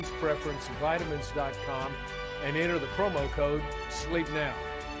sleeppreferencevitamins.com and enter the promo code SLEEPNOW.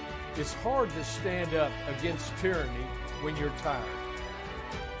 It's hard to stand up against tyranny when you're tired.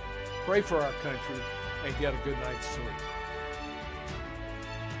 Pray for our country and get a good night's sleep.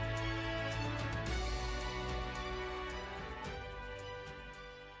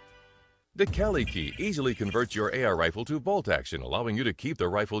 The Cali Key easily converts your AR rifle to bolt action, allowing you to keep the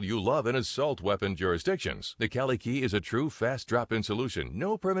rifle you love in assault weapon jurisdictions. The Cali Key is a true fast drop-in solution.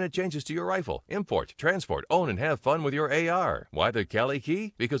 No permanent changes to your rifle. Import, transport, own, and have fun with your AR. Why the Cali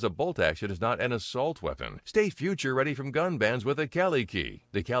Key? Because a bolt action is not an assault weapon. Stay future ready from gun bans with the Cali Key.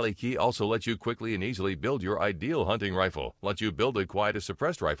 The Cali Key also lets you quickly and easily build your ideal hunting rifle, lets you build a quiet as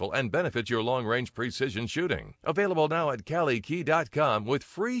suppressed rifle, and benefits your long-range precision shooting. Available now at CaliKey.com with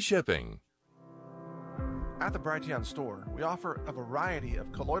free shipping. At the Brighteon store, we offer a variety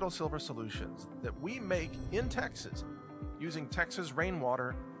of colloidal silver solutions that we make in Texas using Texas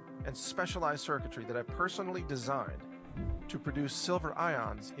rainwater and specialized circuitry that I personally designed to produce silver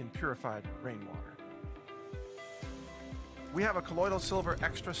ions in purified rainwater. We have a colloidal silver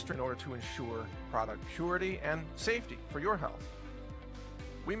extra strength in order to ensure product purity and safety for your health.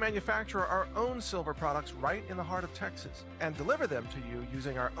 We manufacture our own silver products right in the heart of Texas and deliver them to you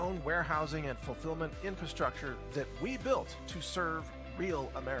using our own warehousing and fulfillment infrastructure that we built to serve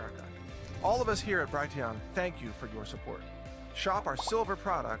real America. All of us here at Brighteon thank you for your support. Shop our silver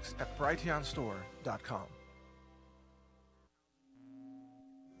products at brighteonstore.com.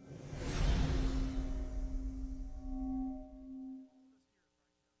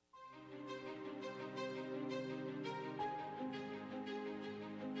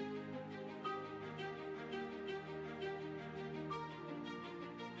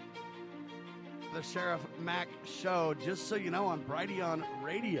 The Sheriff Mack Show. Just so you know, on Brighteon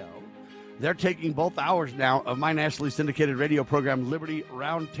Radio, they're taking both hours now of my nationally syndicated radio program, Liberty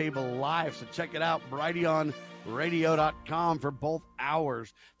Roundtable Live. So check it out, brighteonradio.com for both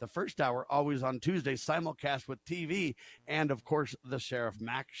hours. The first hour always on Tuesday, simulcast with TV, and of course, the Sheriff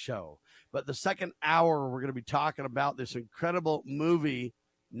Mack Show. But the second hour, we're going to be talking about this incredible movie,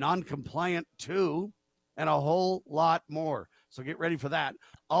 Non-Compliant 2, and a whole lot more. So get ready for that.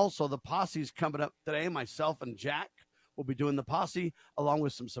 Also, the posse's coming up today. Myself and Jack will be doing the posse along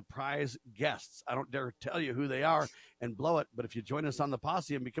with some surprise guests. I don't dare tell you who they are and blow it, but if you join us on the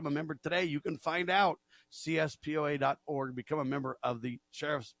posse and become a member today, you can find out. CSPOA.org. Become a member of the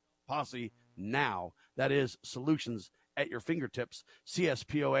Sheriff's Posse now. That is solutions at your fingertips.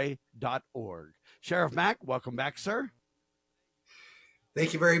 CSPOA.org. Sheriff Mack, welcome back, sir.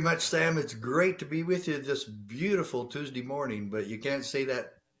 Thank you very much, Sam. It's great to be with you this beautiful Tuesday morning, but you can't say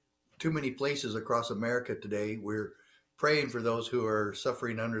that too many places across America today. We're praying for those who are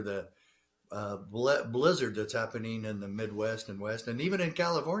suffering under the blizzard that's happening in the Midwest and West, and even in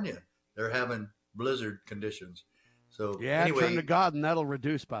California, they're having blizzard conditions. So yeah, anyway, turn to God, and that'll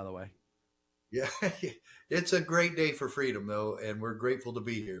reduce, by the way. Yeah, it's a great day for freedom, though, and we're grateful to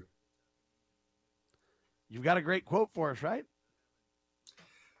be here. You've got a great quote for us, right?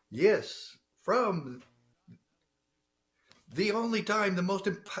 Yes, from the only time, the most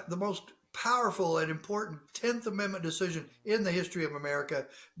powerful and important 10th Amendment decision in the history of America,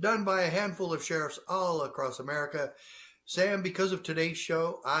 done by a handful of sheriffs all across America. Sam, because of today's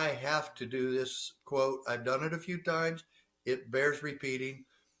show, I have to do this quote. I've done it a few times. It bears repeating.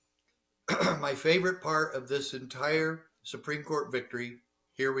 My favorite part of this entire Supreme Court victory,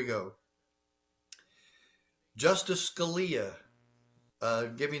 here we go. Justice Scalia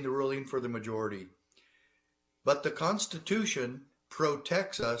giving the ruling for the majority. But the Constitution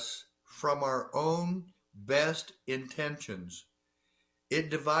protects us from our own best intentions.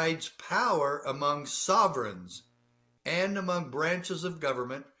 It divides power among sovereigns and among branches of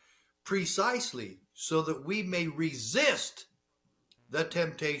government precisely so that we may resist the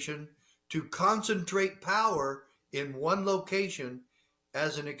temptation to concentrate power in one location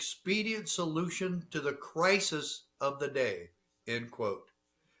as an expedient solution to the crisis of the day. End quote.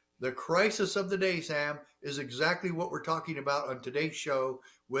 The crisis of the day, Sam, is exactly what we're talking about on today's show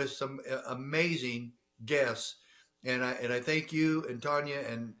with some amazing guests. And I thank you and Tanya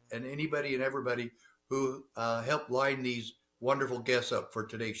and anybody and everybody who helped line these wonderful guests up for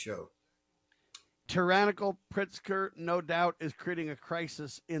today's show. Tyrannical Pritzker, no doubt, is creating a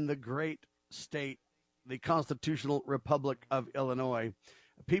crisis in the great state, the constitutional republic of Illinois.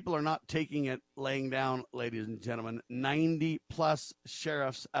 People are not taking it laying down, ladies and gentlemen. 90-plus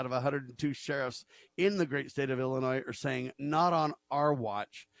sheriffs out of 102 sheriffs in the great state of Illinois are saying, not on our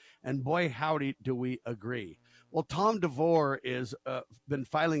watch. And boy, howdy, do we agree. Well, Tom DeVore is been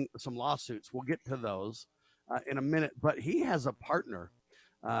filing some lawsuits. We'll get to those in a minute. But he has a partner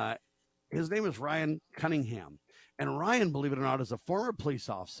His name is Ryan Cunningham. And Ryan, believe it or not, is a former police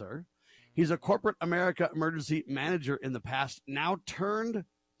officer. He's a corporate America emergency manager in the past, now turned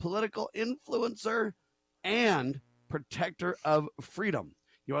political influencer and protector of freedom.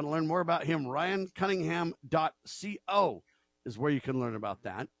 You want to learn more about him? RyanCunningham.co is where you can learn about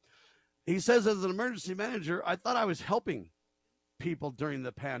that. He says, as an emergency manager, I thought I was helping people during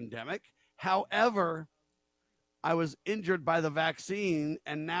the pandemic. However, I was injured by the vaccine,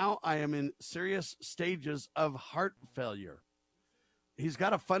 and now I am in serious stages of heart failure. He's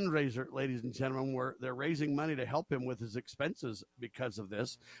got a fundraiser, ladies and gentlemen, where they're raising money to help him with his expenses because of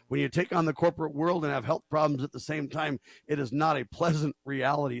this. When you take on the corporate world and have health problems at the same time, it is not a pleasant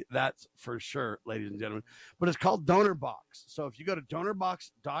reality, that's for sure, ladies and gentlemen. But it's called DonorBox. So if you go to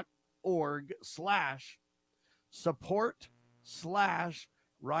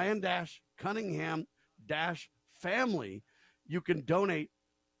donorbox.org/support/Ryan-Cunningham-family, you can donate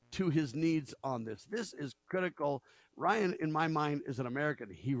to his needs on this. This is critical. Ryan, in my mind, is an American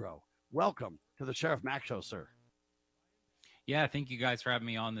hero. Welcome to the Sheriff Mack Show, sir. Yeah, thank you guys for having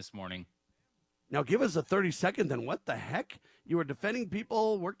me on this morning. Now, give us a 30-second then. What the heck? You were defending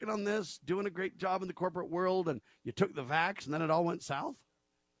people, working on this, doing a great job in the corporate world, and you took the vax, and then it all went south?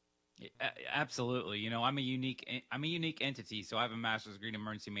 Absolutely. You know, I'm a unique entity. So I have a master's degree in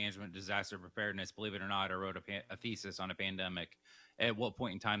emergency management, disaster preparedness. Believe it or not, I wrote a thesis on a pandemic. At what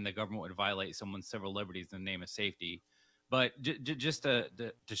point in time the government would violate someone's civil liberties in the name of safety. But just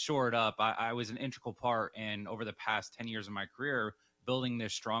to shore it up, I was an integral part in, over the past 10 years of my career, building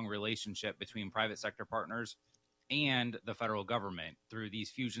this strong relationship between private sector partners and the federal government through these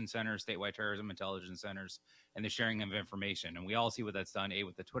fusion centers, statewide terrorism intelligence centers, and the sharing of information. And we all see what that's done,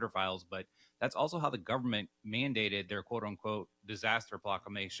 with the Twitter files, but that's also how the government mandated their quote unquote disaster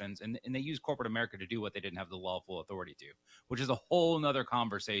proclamations. And they use corporate America to do what they didn't have the lawful authority to, which is a whole nother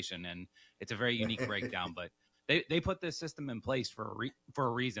conversation. And it's a very unique breakdown, but they put this system in place for a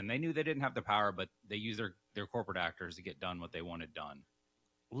reason. They knew they didn't have the power, but they used their corporate actors to get done what they wanted done.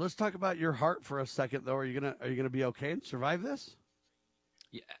 Let's talk about your heart for a second, though. Are you gonna be okay and survive this?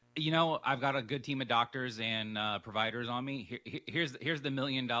 Yeah, you know, I've got a good team of doctors and providers on me. Here's the $1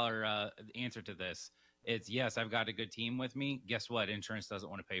 million answer to this. It's yes, I've got a good team with me. Guess what? Insurance doesn't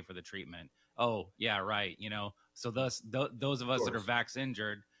want to pay for the treatment. Oh, yeah, right. You know, so those of us that are vax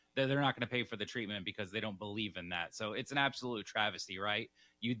injured, they're not going to pay for the treatment because they don't believe in that. So it's an absolute travesty, right?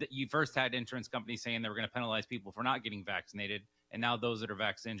 You first had insurance companies saying they were going to penalize people for not getting vaccinated. And now those that are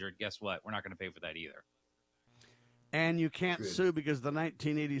vax injured, guess what? We're not going to pay for that either. And you can't sue because of the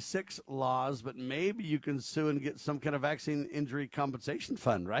 1986 laws, but maybe you can sue and get some kind of vaccine injury compensation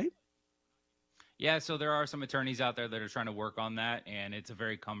fund, right? Yeah, so there are some attorneys out there that are trying to work on that, and it's a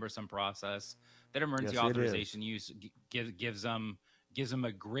very cumbersome process. That emergency authorization use gives them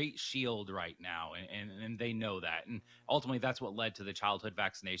a great shield right now, and they know that. And ultimately, that's what led to the childhood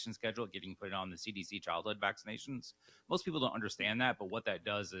vaccination schedule getting put on the CDC childhood vaccinations. Most people don't understand that, but what that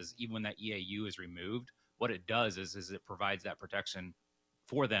does is, even when that EAU is removed, what it does is it provides that protection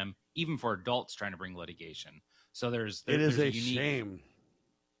for them, even for adults trying to bring litigation. So there's a unique shame.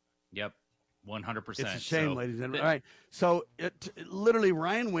 Yep. 100%. It's a shame, ladies and gentlemen. All right. So literally,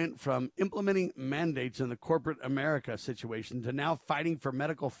 Ryan went from implementing mandates in the corporate America situation to now fighting for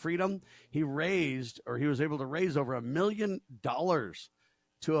medical freedom. He was able to raise over $1 million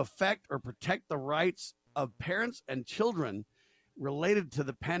to affect or protect the rights of parents and children related to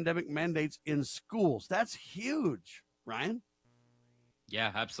the pandemic mandates in schools. That's huge, Ryan.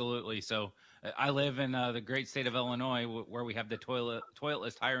 Yeah, absolutely. So I live in the great state of Illinois, where we have the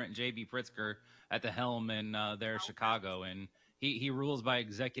toiletless tyrant J.B. Pritzker at the helm in there, Chicago, and he rules by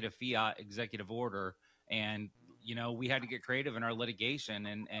executive fiat, executive order. And you know, we had to get creative in our litigation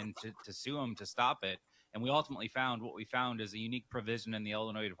and to sue him to stop it. And we ultimately found is a unique provision in the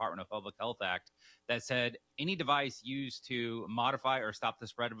Illinois Department of Public Health Act that said any device used to modify or stop the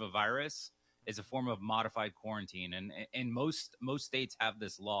spread of a virus is a form of modified quarantine. And most states have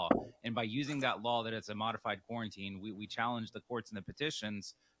this law. And by using that law that it's a modified quarantine, we challenge the courts and the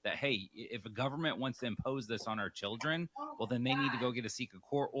petitions that, hey, if a government wants to impose this on our children, well, then they need to go seek a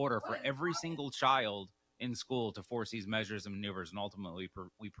court order for every single child in school to force these measures and maneuvers. And ultimately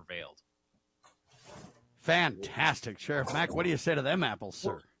we prevailed. Fantastic. Sheriff Mack, what do you say to them apples,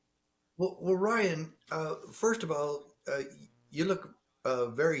 sir? Well, Ryan, first of all, you look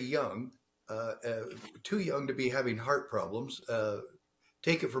very young, too young to be having heart problems.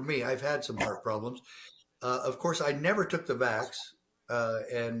 Take it from me, I've had some heart problems. Of course, I never took the vax,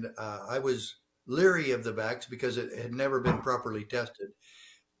 and I was leery of the vax because it had never been properly tested.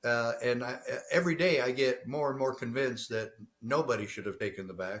 Every day I get more and more convinced that nobody should have taken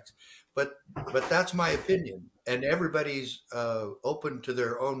the vax. But that's my opinion, and everybody's open to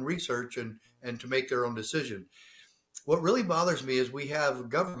their own research and to make their own decision. What really bothers me is we have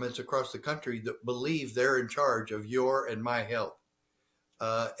governments across the country that believe they're in charge of your and my health,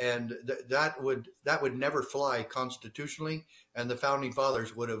 that would never fly constitutionally, and the founding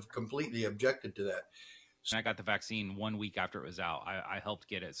fathers would have completely objected to that. I got the vaccine 1 week after it was out. I helped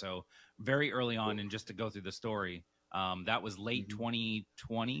get it, so very early on. And just to go through the story, that was late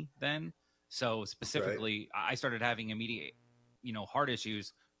 2020 then. So specifically, I started having immediate, heart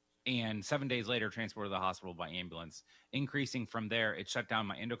issues, and 7 days later, transported to the hospital by ambulance. Increasing from there, it shut down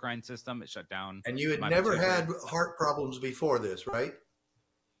my endocrine system. It shut down. And you had never had heart problems before this, right?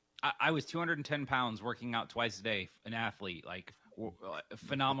 I was 210 pounds, working out twice a day, an athlete, like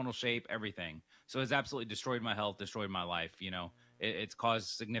phenomenal shape, everything. So it's absolutely destroyed my health, destroyed my life. It's caused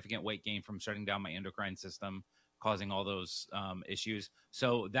significant weight gain from shutting down my endocrine system, causing all those issues.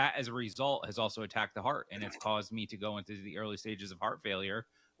 So that, as a result, has also attacked the heart, and it's caused me to go into the early stages of heart failure,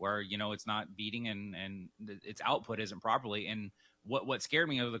 where it's not beating and its output isn't properly. And what scared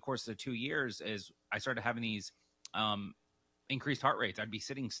me over the course of the 2 years is I started having these increased heart rates. I'd be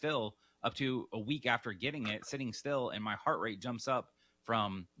sitting still up to a week after getting it, sitting still, and my heart rate jumps up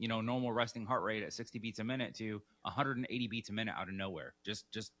from normal resting heart rate at 60 beats a minute to 180 beats a minute out of nowhere. Just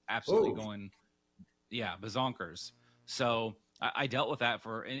absolutely going, bazonkers. So I dealt with that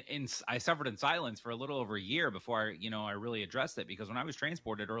I suffered in silence for a little over a year before I really addressed it, because when I was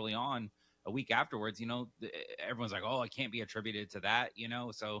transported early on, a week afterwards, everyone's like, oh, it can't be attributed to that,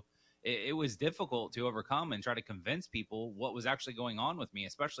 so it was difficult to overcome and try to convince people what was actually going on with me,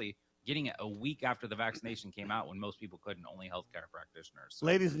 especially getting it a week after the vaccination came out, when most people couldn't, only healthcare practitioners. So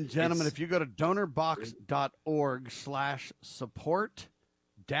ladies and gentlemen, if you go to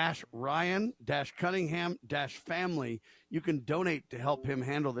donorbox.org/support-Ryan-Cunningham-family, you can donate to help him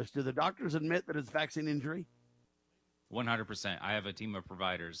handle this. Do the doctors admit that it's vaccine injury? 100%. I have a team of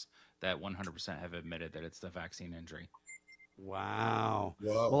providers that 100% have admitted that it's the vaccine injury. Wow.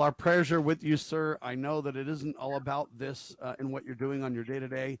 Well, our prayers are with you, sir. I know that it isn't all about this and what you're doing on your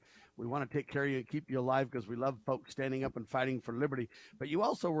day-to-day. We want to take care of you and keep you alive, because we love folks standing up and fighting for liberty. But you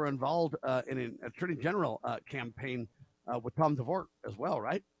also were involved in an Attorney General campaign with Tom DeVore as well,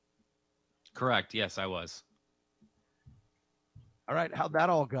 right? Correct. Yes, I was. All right. How'd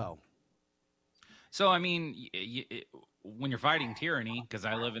that all go? So, I mean, when you're fighting tyranny, because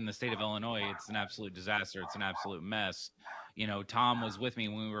I live in the state of Illinois, it's an absolute disaster. It's an absolute mess. Tom was with me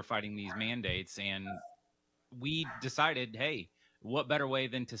when we were fighting these mandates, and we decided, hey, what better way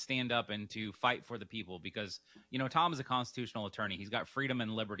than to stand up and to fight for the people? Because, Tom is a constitutional attorney. He's got freedom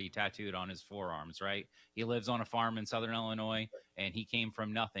and liberty tattooed on his forearms, right? He lives on a farm in Southern Illinois, and he came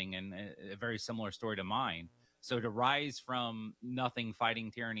from nothing, and a very similar story to mine. So to rise from nothing,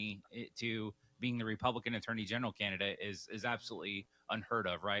 fighting tyranny, to being the Republican Attorney General candidate is absolutely unheard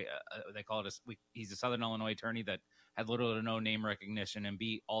of, right? They call it he's a Southern Illinois attorney that had little to no name recognition and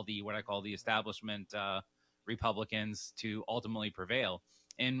beat all the what I call the establishment Republicans to ultimately prevail.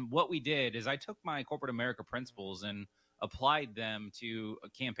 And what we did is I took my corporate America principles and applied them to a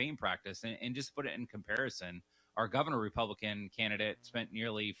campaign practice, and just put it in comparison. Our governor Republican candidate spent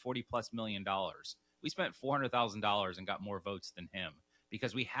nearly $40+ million. We spent $400,000 and got more votes than him,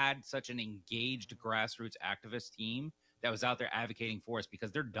 because we had such an engaged grassroots activist team that was out there advocating for us,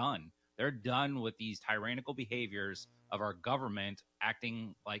 because they're done. They're done with these tyrannical behaviors of our government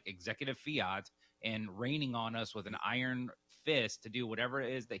acting like executive fiat and raining on us with an iron fist to do whatever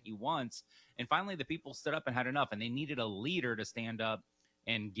it is that he wants. And finally, the people stood up and had enough, and they needed a leader to stand up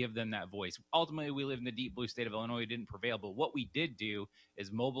and give them that voice. Ultimately, we live in the deep blue state of Illinois. It didn't prevail. But what we did do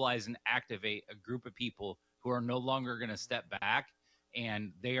is mobilize and activate a group of people who are no longer going to step back,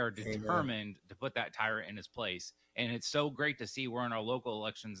 and they are determined to put that tyrant in his place. And it's so great to see we're in our local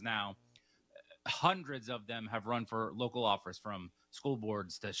elections now. Hundreds of them have run for local office, from school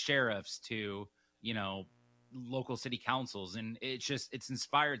boards to sheriffs to, local city councils. And it's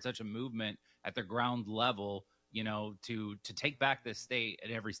inspired such a movement at the ground level, to take back this state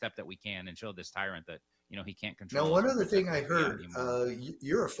at every step that we can, and show this tyrant that, he can't control. Now, one other thing I heard,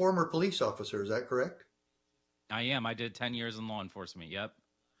 you're a former police officer. Is that correct? I am. I did 10 years in law enforcement. Yep.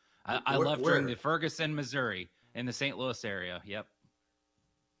 I left during the Ferguson, Missouri, in the St. Louis area. Yep.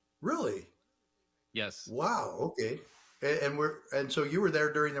 Really? Yes. Wow. Okay. And so you were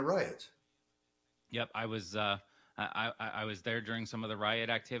there during the riots. Yep. I was there during some of the riot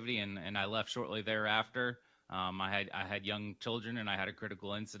activity, and I left shortly thereafter. I had young children, and I had a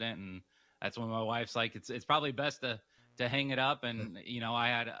critical incident, and that's when my wife's like, it's probably best to to hang it up. And, I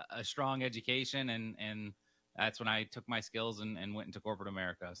had a strong education, and that's when I took my skills and went into corporate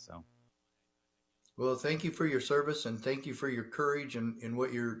America. So. Well, thank you for your service, and thank you for your courage in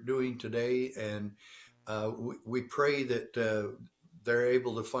what you're doing today. And we pray that they're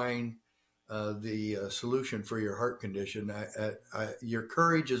able to find the solution for your heart condition. Your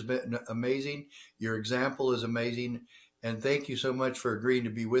courage has been amazing. Your example is amazing. And thank you so much for agreeing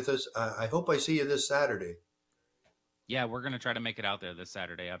to be with us. I hope I see you this Saturday. Yeah, we're going to try to make it out there this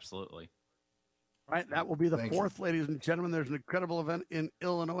Saturday. Absolutely. Right, that will be the Thank 4th, ladies and gentlemen. There's an incredible event in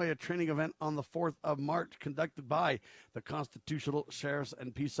Illinois, a training event on the 4th of March conducted by the Constitutional Sheriffs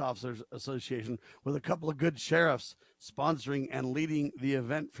and Peace Officers Association, with a couple of good sheriffs sponsoring and leading the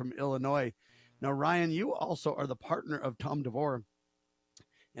event from Illinois. Now, Ryan, you also are the partner of Tom DeVore,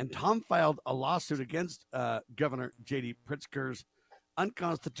 and Tom filed a lawsuit against Governor J.D. Pritzker's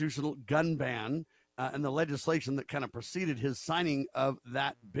unconstitutional gun ban and the legislation that kind of preceded his signing of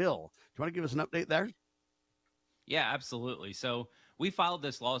that bill. Do you want to give us an update there? Yeah, absolutely. So we filed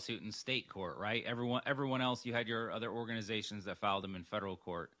this lawsuit in state court, right? Everyone else, you had your other organizations that filed them in federal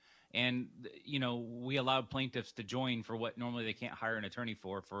court. And, we allowed plaintiffs to join for what normally they can't hire an attorney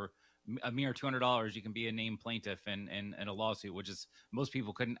for a mere $200. You can be a named plaintiff in a lawsuit, which is, most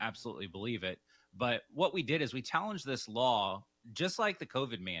people couldn't absolutely believe it. But what we did is we challenged this law, just like the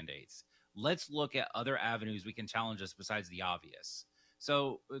COVID mandates. Let's look at other avenues we can challenge this besides the obvious.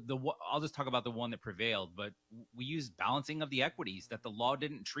 So I'll just talk about the one that prevailed, but we used balancing of the equities, that the law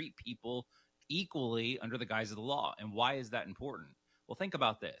didn't treat people equally under the guise of the law. And why is that important? Well, think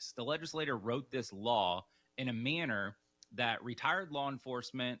about this. The legislator wrote this law in a manner that retired law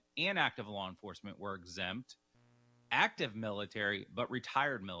enforcement and active law enforcement were exempt, active military, but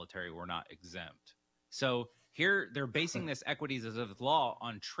retired military were not exempt. So here they're basing this equities as of law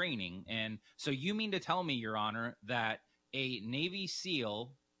on training. And so you mean to tell me, Your Honor, that a Navy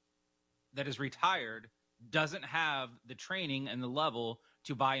SEAL that is retired doesn't have the training and the level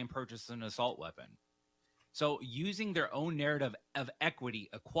to buy and purchase an assault weapon? So using their own narrative of equity,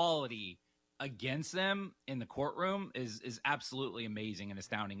 equality against them in the courtroom is absolutely amazing and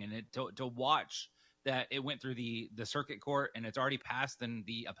astounding. And to watch that it went through the circuit court and it's already passed and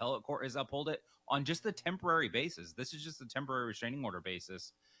the appellate court has upheld it on just the temporary basis. This is just a temporary restraining order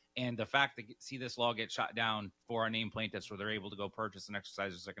basis. And the fact that see this law get shot down for our named plaintiffs where they're able to go purchase and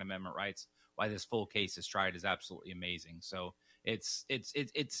exercise their Second Amendment rights while this full case is tried is absolutely amazing. So it's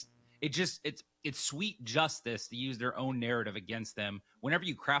sweet justice to use their own narrative against them. Whenever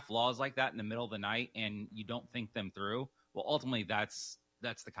you craft laws like that in the middle of the night and you don't think them through, well, ultimately that's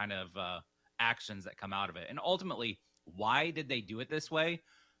the kind of actions that come out of it. And ultimately, why did they do it this way?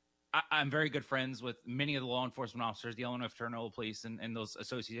 I'm very good friends with many of the law enforcement officers, the Illinois Fraternal Police, and those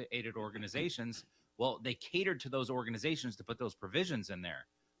associated organizations. Well, they catered to those organizations to put those provisions in there.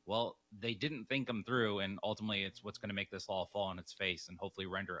 Well, they didn't think them through, and ultimately it's what's going to make this law fall on its face and hopefully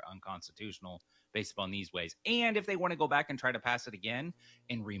render it unconstitutional based upon these ways. And if they want to go back and try to pass it again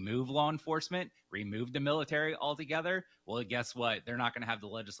and remove law enforcement, remove the military altogether, well, guess what? They're not going to have the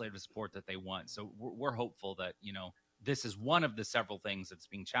legislative support that they want. So we're hopeful that, this is one of the several things that's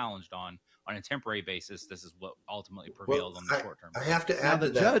being challenged on a temporary basis. This is what ultimately prevailed on the short term. I have to add to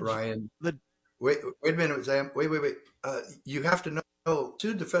that, Ryan. Wait a minute, Sam. Wait. You have to know,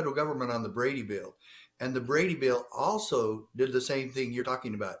 sued the federal government on the Brady bill. And the Brady bill also did the same thing you're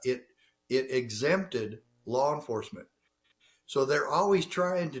talking about. It exempted law enforcement. So they're always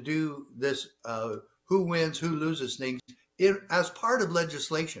trying to do this who wins, who loses things as part of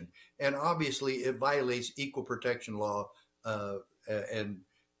legislation. And obviously it violates equal protection law and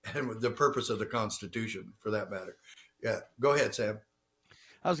the purpose of the Constitution, for that matter. Yeah, go ahead, Sam.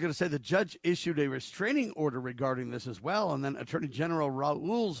 I was going to say the judge issued a restraining order regarding this as well, and then Attorney General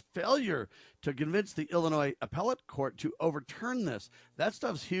Raoul's failure to convince the Illinois Appellate Court to overturn this. That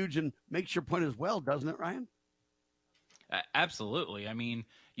stuff's huge and makes your point as well, doesn't it, Ryan? Absolutely. I mean,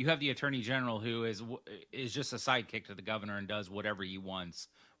 you have the Attorney General who is just a sidekick to the governor and does whatever he wants,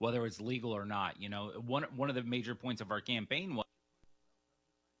 whether it's legal or not. One of the major points of our campaign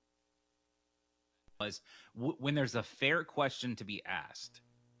was when there's a fair question to be asked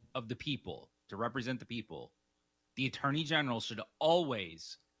of the people, to represent the people, the Attorney General should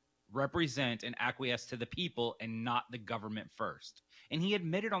always represent and acquiesce to the people and not the government first. And he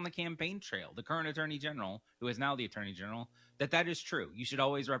admitted on the campaign trail, the current Attorney General, who is now the Attorney General, that is true. You should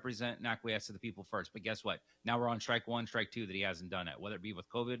always represent and acquiesce to the people first. But guess what? Now we're on strike one, strike two that he hasn't done it, whether it be with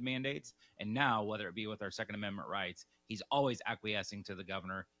COVID mandates, and now whether it be with our Second Amendment rights. He's always acquiescing to the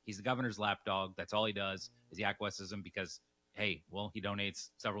governor. He's the governor's lapdog. That's all he does is he acquiesces him because, hey, well, he donates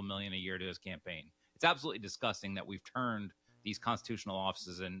several million a year to his campaign. It's absolutely disgusting that we've turned these constitutional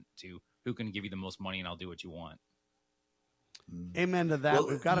offices into who can give you the most money and I'll do what you want. Amen to that. Well,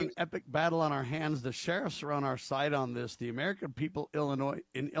 We've got an epic battle on our hands. The sheriffs are on our side on this. The American people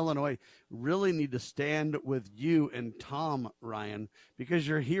in Illinois really need to stand with you and Tom, Ryan, because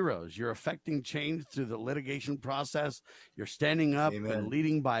you're heroes. You're affecting change through the litigation process. You're standing up Amen. and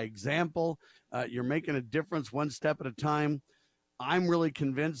leading by example. You're making a difference one step at a time. I'm really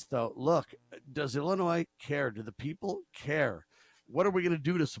convinced, though, look, does Illinois care? Do the people care? What are we going to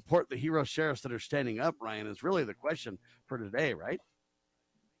do to support the hero sheriffs that are standing up, Ryan, is really the question for today, right?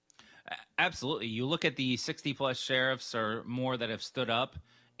 Absolutely. You look at the 60-plus sheriffs or more that have stood up,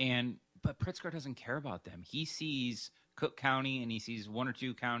 but Pritzker doesn't care about them. He sees Cook County and he sees one or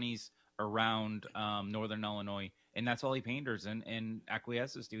two counties around northern Illinois, and that's all he panders and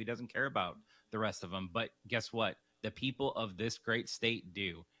acquiesces to. He doesn't care about the rest of them. But guess what? The people of this great state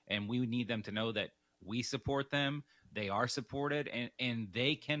do, and we need them to know that we support them. They are supported, and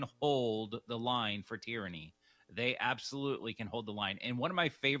they can hold the line for tyranny. They absolutely can hold the line. And one of my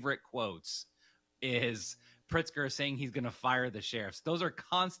favorite quotes is Pritzker saying he's going to fire the sheriffs. Those are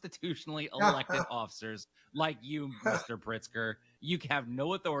constitutionally elected officers like you, Mr. Pritzker. You have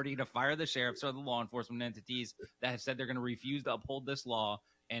no authority to fire the sheriffs or the law enforcement entities that have said they're going to refuse to uphold this law.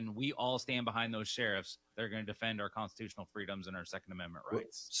 And we all stand behind those sheriffs that are going to defend our constitutional freedoms and our Second Amendment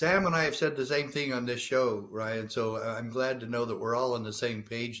rights. Sam and I have said the same thing on this show, Ryan, so I'm glad to know that we're all on the same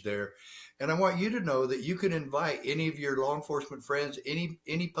page there. And I want you to know that you can invite any of your law enforcement friends,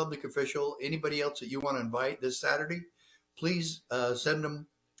 any public official, anybody else that you want to invite this Saturday. Please send them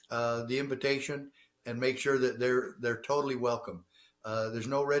the invitation and make sure that they're totally welcome. There's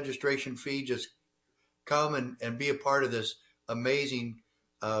no registration fee. Just come and be a part of this amazing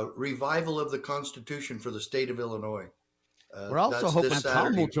revival of the Constitution for the state of Illinois. We're also hoping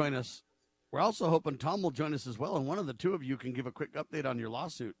Tom will join us. We're also hoping Tom will join us as well. And one of the two of you can give a quick update on your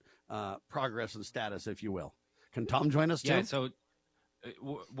lawsuit progress and status, if you will. Can Tom join us too? Yeah, so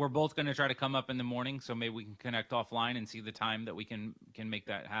we're both going to try to come up in the morning, so maybe we can connect offline and see the time that we can make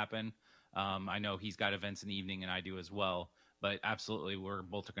that happen. I know he's got events in the evening, and I do as well. But absolutely, we're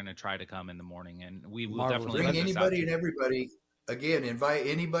both going to try to come in the morning, and we will definitely bring anybody and everybody. Again, invite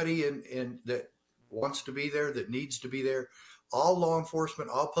anybody in that wants to be there, that needs to be there. All law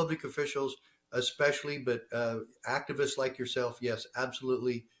enforcement, all public officials, especially, but activists like yourself, yes,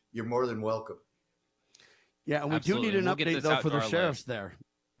 absolutely, you're more than welcome. Yeah, and we do need an update, though, for the sheriffs there.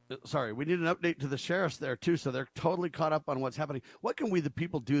 Sorry, we need an update to the sheriffs there, too, so they're totally caught up on what's happening. What can we, the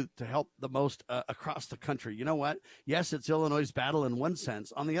people, do to help the most across the country? You know what? Yes, it's Illinois' battle in one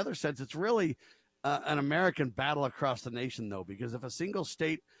sense. On the other sense, it's really an American battle across the nation, though, because if a single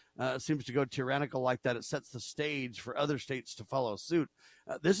state seems to go tyrannical like that, it sets the stage for other states to follow suit.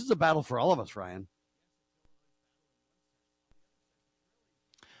 This is a battle for all of us, Ryan.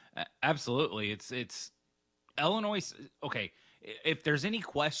 Absolutely. It's Illinois. Okay. If there's any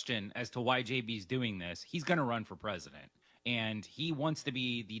question as to why JB's doing this, he's going to run for president, and he wants to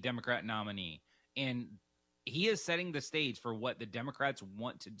be the Democrat nominee. And he is setting the stage for what the Democrats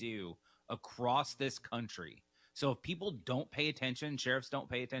want to do across this country. So if people don't pay attention, sheriffs don't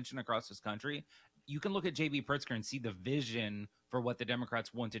pay attention across this country, you can look at JB Pritzker and see the vision for what the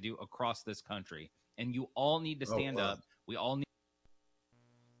Democrats want to do across this country. And you all need to stand up. We all need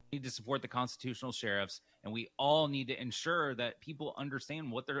to support the constitutional sheriffs, and we all need to ensure that people understand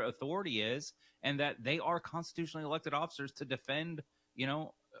what their authority is and that they are constitutionally elected officers to defend,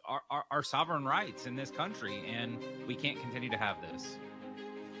 our sovereign rights in this country. And we can't continue to have this.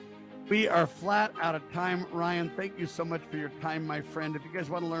 We are flat out of time. Ryan, thank you so much for your time, my friend. If you guys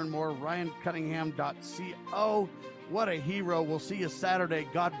want to learn more, ryancunningham.co. What a hero. We'll see you Saturday.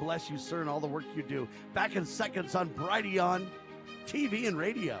 God bless you, sir, and all the work you do. Back in seconds on Brighteon TV and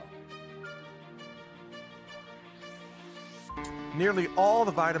radio. Nearly all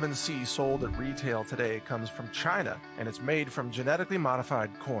the vitamin C sold at retail today comes from China, and it's made from genetically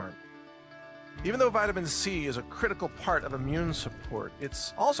modified corn. Even though vitamin C is a critical part of immune support,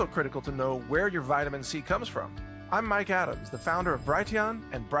 it's also critical to know where your vitamin C comes from. I'm Mike Adams, the founder of Brighteon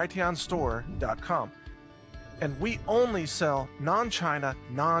and BrighteonStore.com. And we only sell non-China,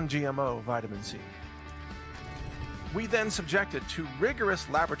 non-GMO vitamin C. We then subject it to rigorous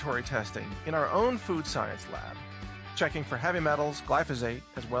laboratory testing in our own food science lab, checking for heavy metals, glyphosate,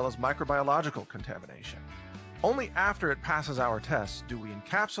 as well as microbiological contamination. Only after it passes our tests do we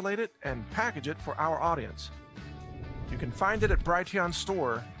encapsulate it and package it for our audience. You can find it at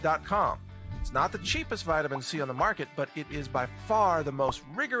BrighteonStore.com. It's not the cheapest vitamin C on the market, but it is by far the most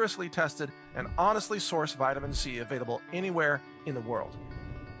rigorously tested and honestly sourced vitamin C available anywhere in the world.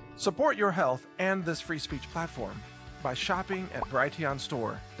 Support your health and this free speech platform by shopping at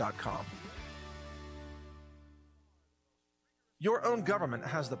brighteonstore.com. Your own government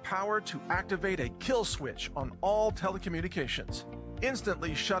has the power to activate a kill switch on all telecommunications,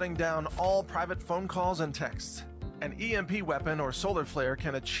 instantly shutting down all private phone calls and texts. An EMP weapon or solar flare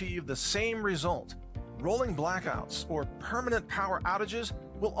can achieve the same result. Rolling blackouts or permanent power outages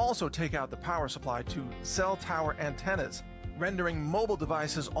will also take out the power supply to cell tower antennas, rendering mobile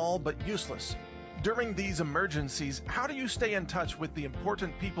devices all but useless. During these emergencies, how do you stay in touch with the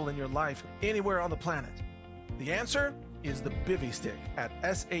important people in your life anywhere on the planet? The answer is the Bivy Stick at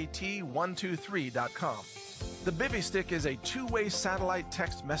sat123.com. The Bivy Stick is a two-way satellite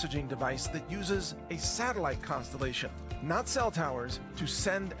text messaging device that uses a satellite constellation, not cell towers, to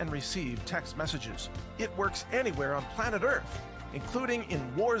send and receive text messages. It works anywhere on planet Earth, including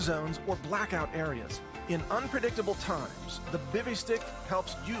in war zones or blackout areas. In unpredictable times, the Bivy Stick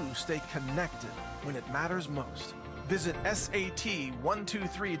helps you stay connected when it matters most. Visit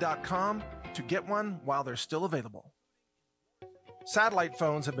sat123.com to get one while they're still available. Satellite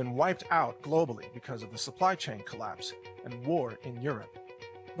phones have been wiped out globally because of the supply chain collapse and war in Europe.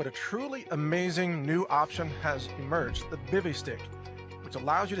 But a truly amazing new option has emerged, the Bivy Stick, which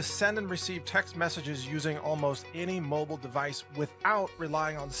allows you to send and receive text messages using almost any mobile device without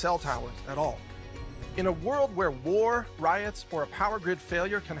relying on cell towers at all. In a world where war, riots, or a power grid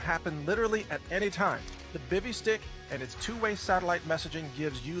failure can happen literally at any time, the Bivy Stick and its two-way satellite messaging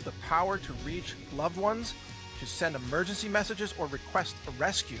gives you the power to reach loved ones, to send emergency messages or request a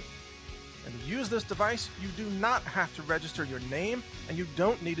rescue. And to use this device, you do not have to register your name, and you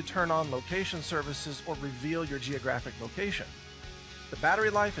don't need to turn on location services or reveal your geographic location. The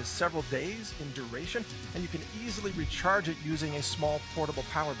battery life is several days in duration, and you can easily recharge it using a small portable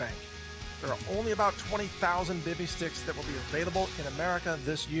power bank. There are only about 20,000 Bivy Sticks that will be available in America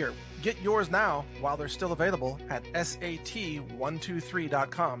this year. Get yours now while they're still available at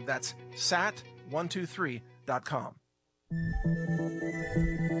sat123.com. That's sat123.com.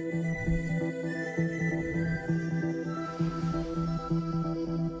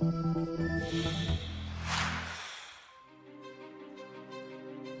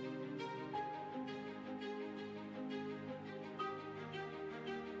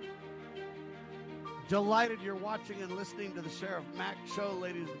 Delighted you're watching and listening to the Sheriff Mack Show,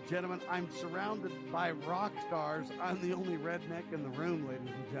 ladies and gentlemen. I'm surrounded by rock stars. I'm the only redneck in the room,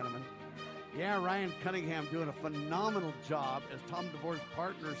 ladies and gentlemen. Yeah, Ryan Cunningham doing a phenomenal job as Tom DeVore's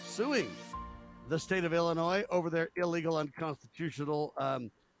partner suing the state of Illinois over their illegal, unconstitutional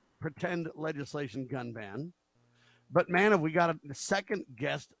pretend legislation gun ban. But man, have we got a second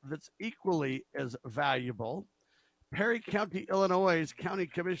guest that's equally as valuable. Perry County, Illinois' County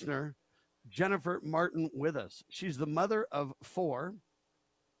Commissioner Jennifer Martin with us. She's the mother of 4.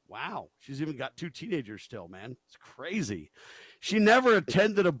 Wow. She's even got 2 teenagers still, man. It's crazy. She never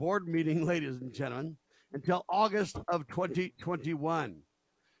attended a board meeting, ladies and gentlemen, until August of 2021.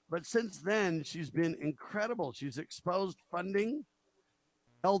 But since then, she's been incredible. She's exposed funding,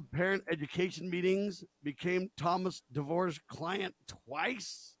 held parent education meetings, became Thomas DeVore's client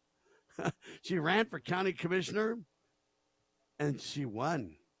twice. She ran for county commissioner, and she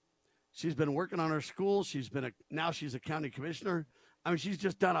won. She's been working on her school. Now she's a county commissioner. I mean, she's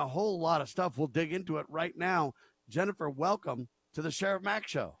just done a whole lot of stuff. We'll dig into it right now. Jennifer, welcome to the Sheriff Mack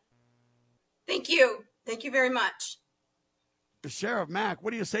Show. Thank you. Thank you very much. The Sheriff Mack,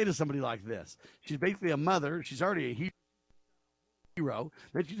 what do you say to somebody like this? She's basically a mother. She's already a hero.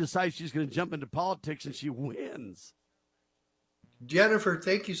 Then she decides she's going to jump into politics, and she wins. Jennifer,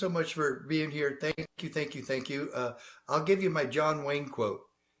 thank you so much for being here. Thank you. I'll give you my John Wayne quote.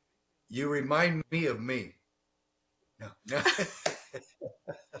 You remind me of me. No. I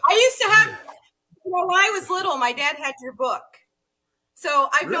used to have, when I was little, my dad had your book. So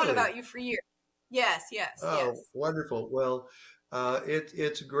I've known about you for years. Yes. Oh, wonderful. Well,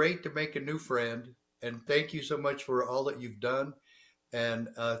 it's great to make a new friend. And thank you so much for all that you've done. And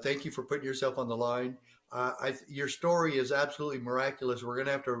thank you for putting yourself on the line. Your story is absolutely miraculous. We're going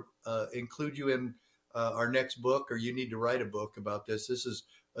to have to include you in our next book, or you need to write a book about this. This is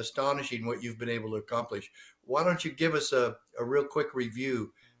astonishing what you've been able to accomplish. Why don't you give us a real quick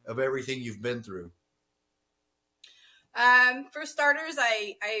review of everything you've been through? For starters,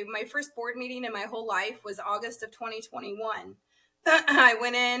 my first board meeting in my whole life was August of 2021. I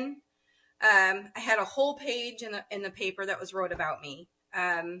went in, I had a whole page in the paper that was wrote about me.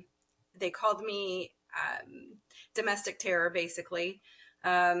 They called me domestic terror, basically.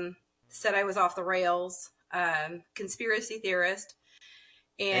 Said I was off the rails, conspiracy theorist.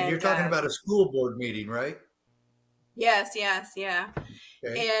 And you're talking about a school board meeting, right? Yes, yeah.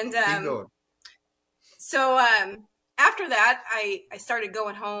 Okay. And Keep going. so after that, I started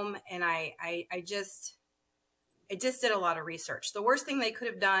going home, and I just did a lot of research. The worst thing they could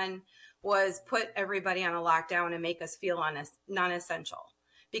have done was put everybody on a lockdown and make us feel non-essential.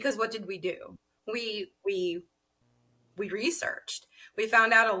 Because what did we do? We researched. We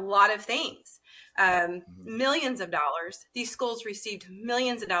found out a lot of things. Millions of dollars. These schools received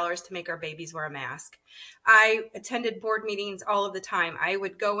millions of dollars to make our babies wear a mask. I attended board meetings all of the time. I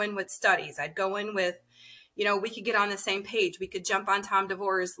would go in with studies. I'd go in with, we could get on the same page. We could jump on Tom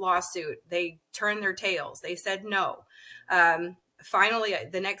DeVore's lawsuit. They turned their tails. They said no. Finally,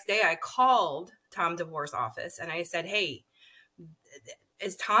 the next day, I called Tom DeVore's office and I said, hey,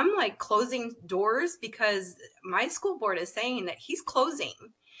 is Tom like closing doors? Because my school board is saying that he's closing.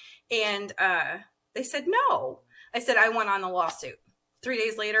 And they said no. I said, I went on the lawsuit. 3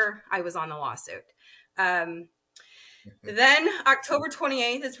 days later, I was on the lawsuit. Then October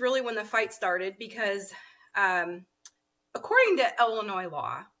 28th is really when the fight started, because according to Illinois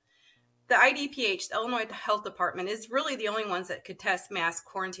law, the IDPH, the Illinois Health Department, is really the only ones that could test, mask,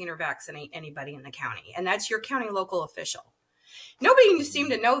 quarantine, or vaccinate anybody in the county. And that's your county local official. Nobody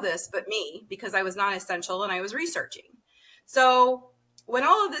seemed to know this but me, because I was non-essential and I was researching. So when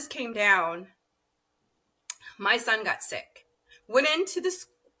all of this came down, my son got sick. Went into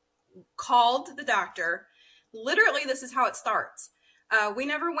called the doctor. Literally, this is how it starts. We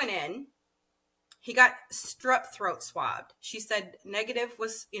never went in. He got strep throat swabbed. She said negative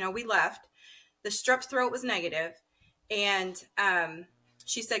was, we left. The strep throat was negative. And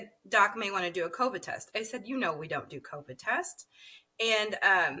she said, Doc may want to do a COVID test. I said, we don't do COVID tests. And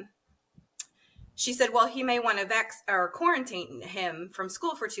she said, well, he may want to quarantine him from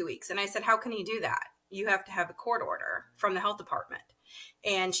school for 2 weeks. And I said, how can he do that? You have to have a court order from the health department.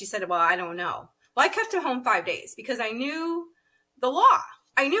 And she said, well, I don't know. Well, I kept him home 5 days because I knew the law.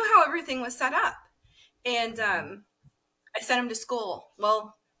 I knew how everything was set up. And I sent him to school.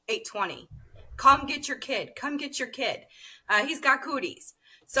 Well, 8:20. Come get your kid. Come get your kid. He's got cooties.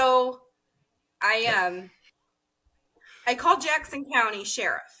 So I called Jackson County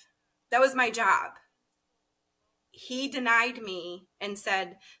Sheriff. That was my job. He denied me and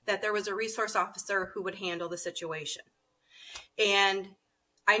said that there was a resource officer who would handle the situation. And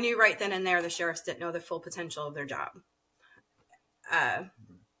I knew right then and there the sheriffs didn't know the full potential of their job.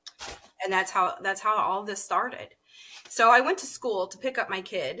 And that's how all this started. So I went to school to pick up my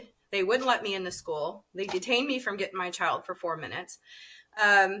kid. They wouldn't let me in the school. They detained me from getting my child for 4 minutes. Wait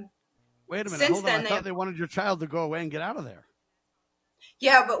a minute. Hold on. I thought they wanted your child to go away and get out of there.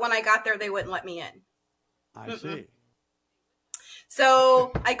 Yeah, but when I got there, they wouldn't let me in. I see.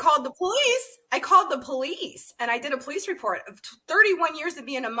 So I called the police. And I did a police report of 31 years of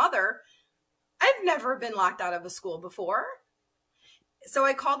being a mother. I've never been locked out of a school before. So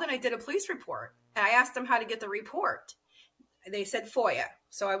I called and I did a police report. And I asked them how to get the report. They said FOIA.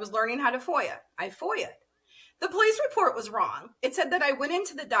 So I was learning how to FOIA. I FOIA'd. The police report was wrong. It said that I went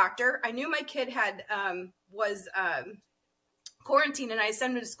into the doctor. I knew my kid was quarantined and I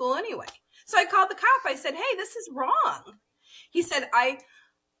sent him to school anyway. So I called the cop. I said, hey, this is wrong. He said, I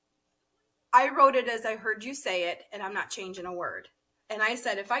wrote it as I heard you say it, and I'm not changing a word. And I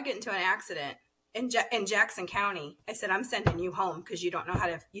said, if I get into an accident in Jackson County, I said, I'm sending you home because you don't know how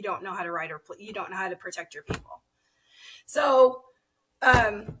to ride, or you don't know how to protect your people. So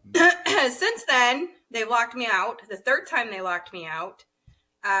since then, they've locked me out. The third time they locked me out,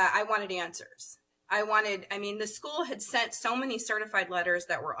 I wanted answers. The school had sent so many certified letters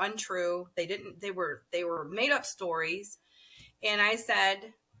that were untrue. They were made up stories. And I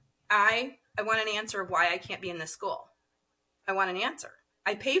said, I want an answer of why I can't be in this school. I want an answer.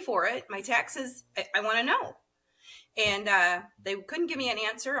 I pay for it. My taxes, I want to know. And they couldn't give me an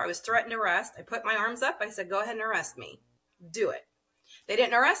answer. I was threatened arrest. I put my arms up. I said, go ahead and arrest me. Do it. They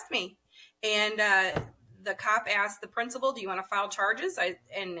didn't arrest me. And the cop asked the principal, do you want to file charges?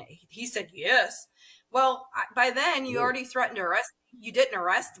 And he said, yes. Well, by then you already threatened to arrest me. You didn't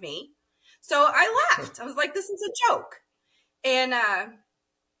arrest me. So I left. I was like, this is a joke. And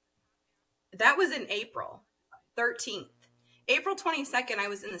that was in April 13th. April 22nd, I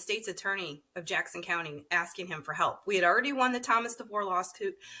was in the state's attorney of Jackson County asking him for help. We had already won the Thomas DeVore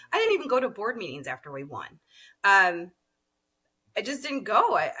lawsuit. I didn't even go to board meetings after we won. I just didn't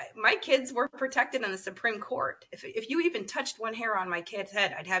go. My kids were protected in the Supreme Court. If you even touched one hair on my kid's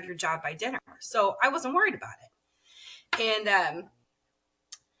head, I'd have your job by dinner. So I wasn't worried about it. And,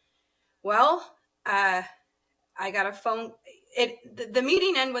 I got a phone. The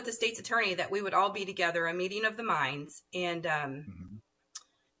meeting ended with the state's attorney that we would all be together, a meeting of the minds. And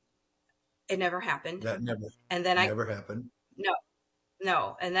It never happened. That And then never happened.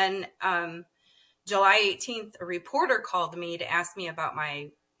 No. And then July 18th, a reporter called me to ask me about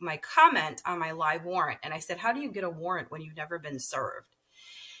my comment on my live warrant. And I said, how do you get a warrant when you've never been served?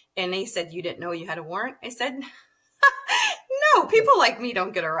 And they said, you didn't know you had a warrant? I said, no, people like me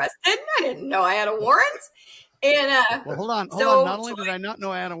don't get arrested. I didn't know I had a warrant. And well, hold on. Not only did I not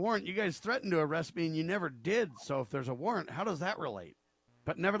know I had a warrant, you guys threatened to arrest me and you never did. So if there's a warrant, how does that relate?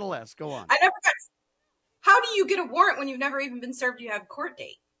 But nevertheless, go on. I never got. How do you get a warrant when you've never even been served? You have a court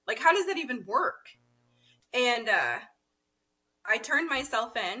date. Like, how does that even work? And I turned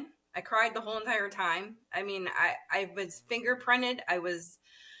myself in. I cried the whole entire time. I mean, I was fingerprinted. I was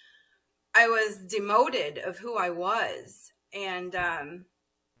demoted of who I was. And I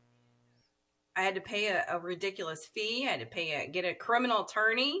had to pay a ridiculous fee. I had to get a criminal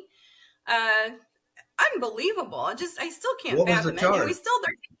attorney. Unbelievable. I still can't fathom it. And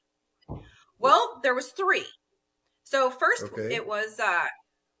well, there was 3. So first it was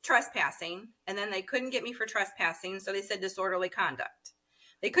trespassing, and then they couldn't get me for trespassing, so they said disorderly conduct.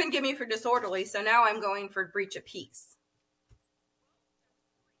 They couldn't get me for disorderly, so now I'm going for breach of peace.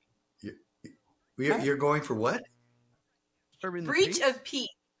 You're going for what? Breach of peace.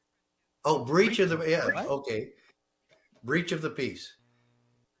 Oh, breach of the okay. Breach of the peace.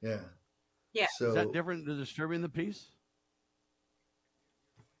 Yeah. Yeah. So is that different than disturbing the peace?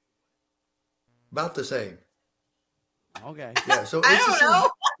 About the same. Okay. Yeah. So I don't know.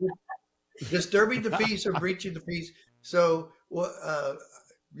 Disturbing the peace or breaching the peace. So,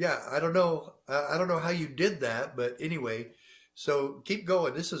 yeah, I don't know. I don't know how you did that, but anyway. So keep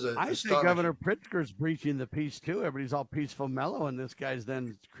going. This is I say Governor Pritzker's breaching the peace too. Everybody's all peaceful, mellow, and this guy's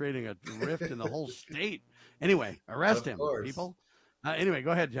then creating a rift in the whole state. Anyway, arrest him, people. Anyway,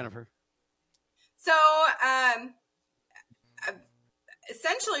 go ahead, Jennifer. So,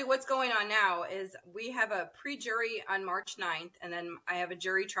 essentially what's going on now is we have a pre-jury on March 9th, and then I have a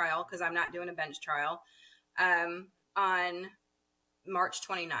jury trial because I'm not doing a bench trial on March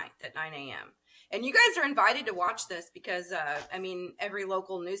 29th at 9 a.m. And you guys are invited to watch this because, I mean, every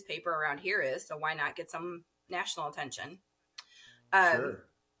local newspaper around here is, so why not get some national attention? Sure.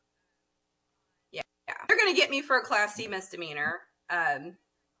 Yeah. They're going to get me for a Class C misdemeanor. They're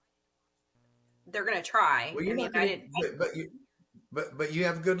going to try. Well, but you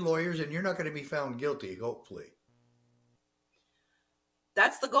have good lawyers, and you're not going to be found guilty, hopefully.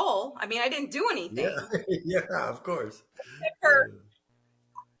 That's the goal. I mean, I didn't do anything. Yeah, of course.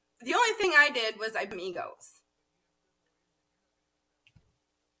 The only thing I did was I broke egos.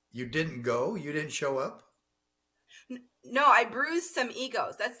 You didn't go? You didn't show up? No, I bruised some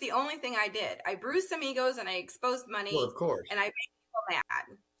egos. That's the only thing I did. I bruised some egos and I exposed money. Well, of course. And I made people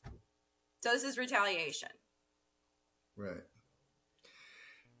mad. So this is retaliation. Right.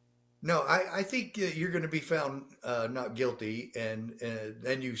 No, I think you're going to be found not guilty, and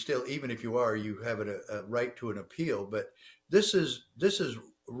you still, even if you are, you have a right to an appeal. But this is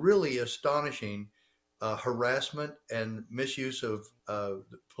really astonishing harassment and misuse of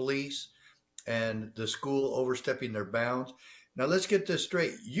the police and the school overstepping their bounds. Now let's get this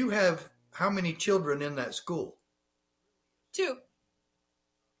straight. You have how many children in that school? 2.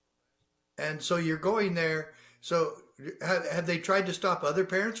 And so you're going there. So have they tried to stop other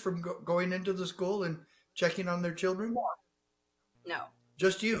parents from going into the school and checking on their children? No.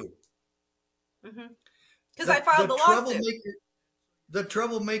 Just you? Because I filed the lawsuit. The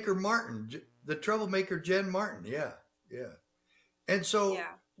troublemaker Jen Martin. Yeah. And so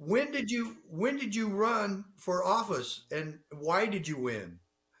when did you run for office, and why did you win?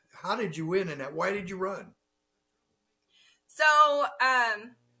 How did you win, and why did you run? So,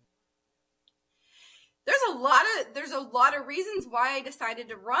 there's a lot of reasons why I decided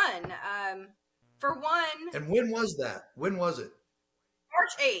to run. For one, and when was that? When was it?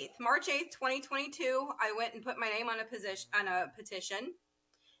 March 8th, 2022. I went and put my name on a petition,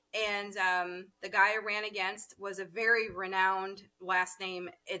 and the guy I ran against was a very renowned last name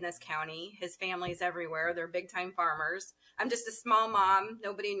in this county. His family's everywhere. They're big time farmers. I'm just a small mom.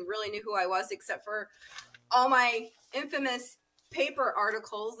 Nobody really knew who I was except for all my infamous paper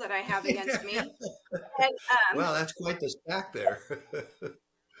articles that I have against me. And, wow, that's quite the stack there.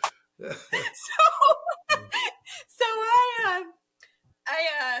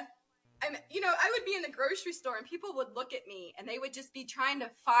 I would be in the grocery store and people would look at me and they would just be trying to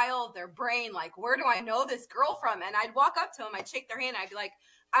file their brain, like, where do I know this girl from? And I'd walk up to them, I'd shake their hand, I'd be like,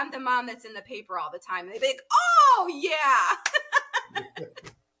 I'm the mom that's in the paper all the time. And they'd be like, oh yeah.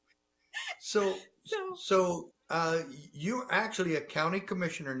 So you're actually a county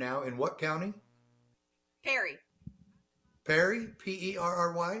commissioner now in what county? Perry. Perry? Perry?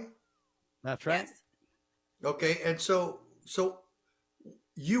 That's right. Yes. Okay, and so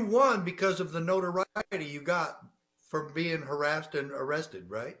you won because of the notoriety you got from being harassed and arrested,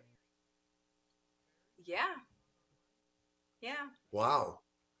 right? Yeah. Yeah. Wow,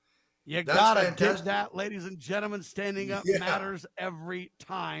 You that's gotta dig fantastic. that, ladies and gentlemen. Standing up Yeah. matters every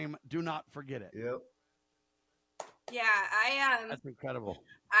time. Do not forget it. Yep. Yeah. That's incredible.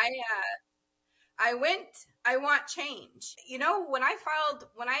 I want change. You know, when I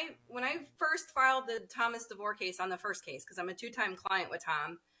first filed the Thomas DeVore case on the first case, because I'm a 2-time client with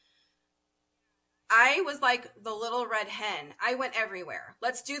Tom, I was like the little red hen. I went everywhere.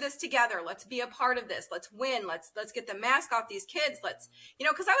 Let's do this together. Let's be a part of this. Let's win. Let's get the mask off these kids.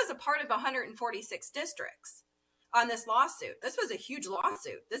 Because I was a part of 146 districts on this lawsuit. This was a huge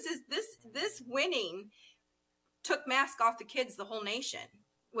lawsuit. This winning took mask off the kids, the whole nation,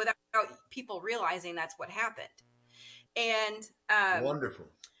 without people realizing that's what happened. And Wonderful.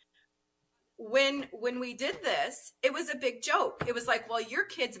 when we did this, it was a big joke. It was like, well, your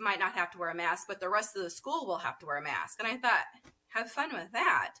kids might not have to wear a mask, but the rest of the school will have to wear a mask. And I thought, have fun with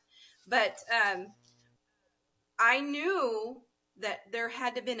that. But I knew that there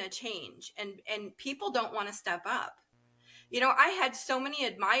had to have been a change, and people don't want to step up. You know, I had so many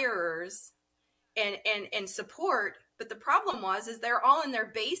admirers and support, but the problem is they're all in their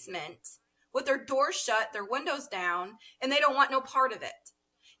basement with their doors shut, their windows down, and they don't want no part of it.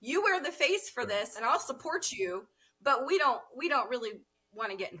 You wear the face for this, and I'll support you, but we don't really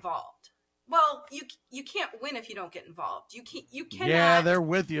want to get involved. Well, you can't win if you don't get involved. You cannot. Yeah, they're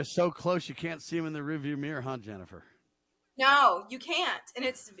with you so close you can't see them in the rearview mirror, huh, Jennifer? No, you can't, and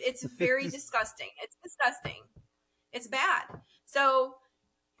it's very disgusting. It's disgusting. It's bad. So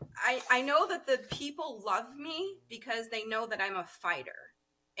I know that the people love me because they know that I'm a fighter.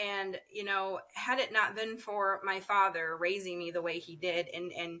 And, you know, had it not been for my father raising me the way he did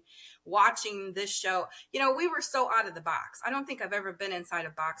and watching this show, you know, we were so out of the box. I don't think I've ever been inside a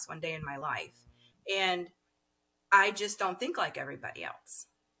box one day in my life. And I just don't think like everybody else.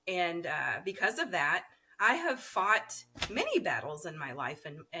 And because of that, I have fought many battles in my life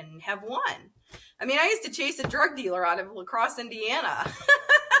and have won. I mean, I used to chase a drug dealer out of La Crosse, Indiana.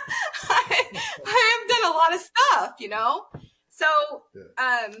 I have done a lot of stuff, you know? So,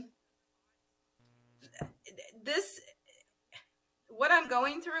 what I'm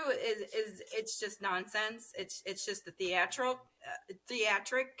going through is it's just nonsense. It's just the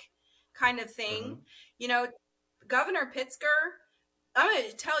theatric kind of thing. Uh-huh. You know, Governor Pritzker, I'm going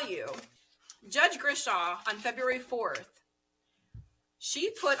to tell you, Judge Grishaw on February 4th, she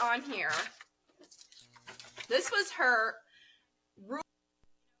put on here, this was her rule.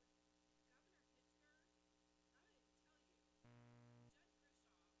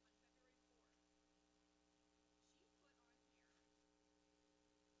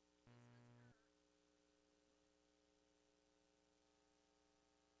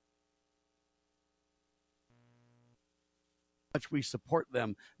 Much we support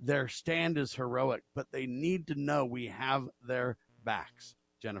them. Their stand is heroic, but they need to know we have their backs.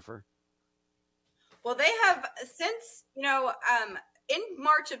 Jennifer? Well, they have since, you know, in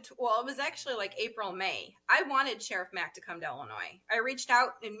March it was actually like April, May. I wanted Sheriff Mack to come to Illinois. I reached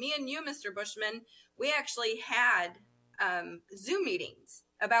out, and me and you, Mr. Bushman, we actually had Zoom meetings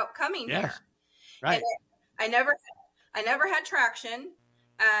about coming here. Right. And I never had traction.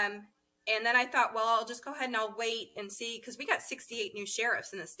 And then I thought, well, I'll just go ahead and I'll wait and see, because we got 68 new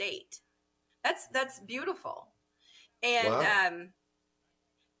sheriffs in the state. That's beautiful. And wow.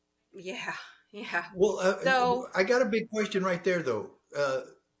 Yeah. Well, so I got a big question right there, though.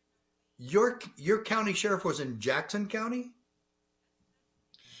 Your county sheriff was in Jackson County?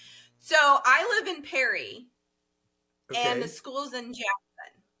 So I live in Perry, okay. And the school's in Jackson.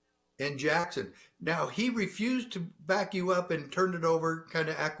 In Jackson. Now, he refused to back you up and turned it over, kind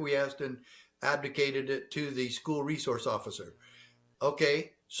of acquiesced and abdicated it to the school resource officer.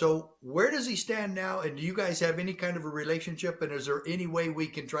 Okay, so where does he stand now? And do you guys have any kind of a relationship? And is there any way we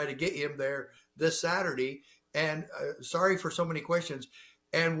can try to get him there this Saturday? And sorry for so many questions.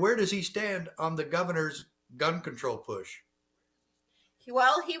 And where does he stand on the governor's gun control push?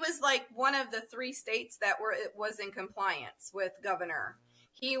 Well, he was like one of the 3 states that was in compliance with governor.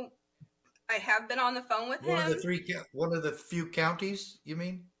 I have been on the phone with him. One of the few counties, you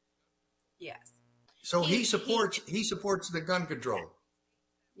mean? Yes. So he supports the gun control.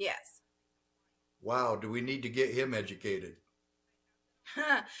 Yes. Wow. Do we need to get him educated?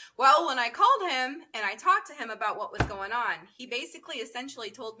 Well, when I called him and I talked to him about what was going on, he basically essentially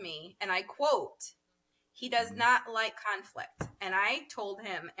told me, and I quote, he does not like conflict. And I told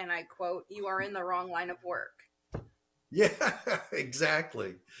him, and I quote, you are in the wrong line of work. Yeah,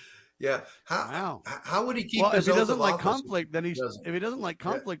 exactly. Yeah. Wow. How would he keep Well, his if he oath doesn't of like office conflict, then if he doesn't? if he doesn't like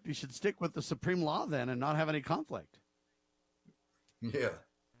conflict, he should stick with the supreme law then and not have any conflict. Yeah.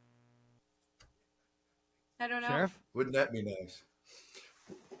 I don't know. Sheriff? Wouldn't that be nice?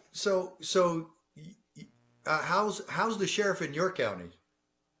 So how's the sheriff in your county?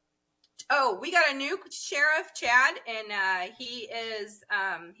 Oh, we got a new sheriff, Chad, and he is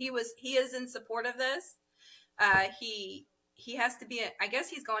in support of this. He has to be. I guess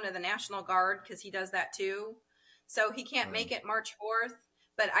he's going to the National Guard because he does that too. So he can't make it March 4th.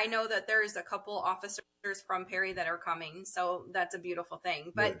 But I know that there's a couple officers from Perry that are coming, so that's a beautiful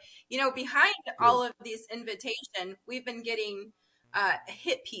thing. But behind all of these invitation, we've been getting a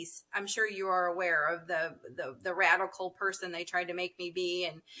hit piece. I'm sure you are aware of the radical person they tried to make me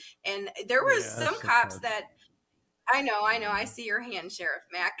be, and there was some cops that. I know. I see your hand, Sheriff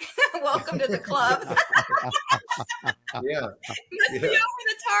Mack. Welcome to the club. Yeah. Must be over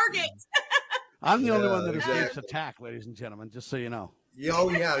the target. I'm the only one that escapes attack, ladies and gentlemen, just so you know.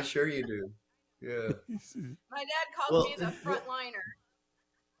 Oh, yeah, sure you do. Yeah. My dad calls me the frontliner.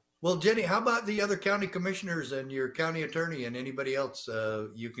 Well, Jenny, how about the other county commissioners and your county attorney and anybody else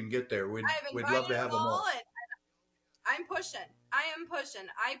you can get there? We'd love to have them all. I'm pushing. I am pushing.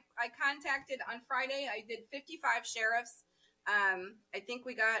 I contacted on Friday. I did 55 sheriffs. I think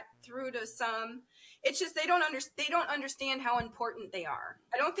we got through to some. It's just they don't understand how important they are.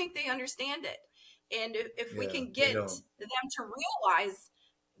 I don't think they understand it. And if we can get them to realize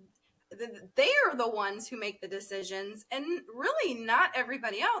that they are the ones who make the decisions and really not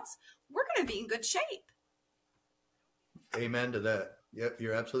everybody else, we're going to be in good shape. Amen to that. Yep,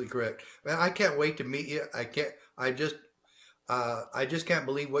 you're absolutely correct. Man, I can't wait to meet you. I just can't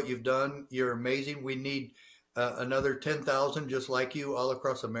believe what you've done. You're amazing. We need another 10,000 just like you all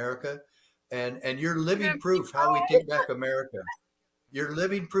across America. And you're living proof how we take back America. You're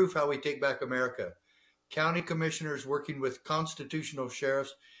living proof how we take back America. County commissioners working with constitutional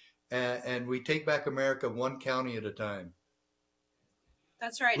sheriffs, and we take back America one county at a time.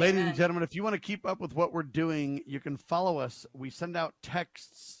 That's right. Ladies and gentlemen, if you want to keep up with what we're doing, you can follow us. We send out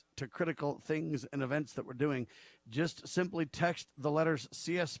texts to critical things and events that we're doing. Just simply text the letters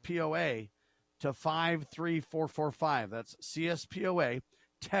CSPOA to 53445. That's CSPOA.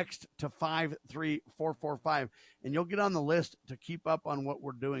 Text to 53445, and you'll get on the list to keep up on what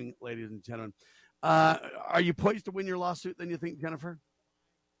we're doing, ladies and gentlemen. Are you poised to win your lawsuit then, you think, Jennifer?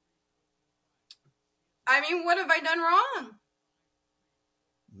 I mean, what have I done wrong?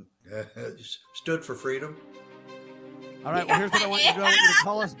 Stood for freedom. All right, well, here's what I want you to do. I want you to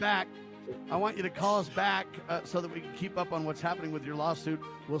call us back. I want you to call us back so that we can keep up on what's happening with your lawsuit.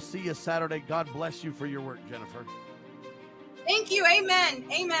 We'll see you Saturday. God bless you for your work, Jennifer. Thank you. Amen.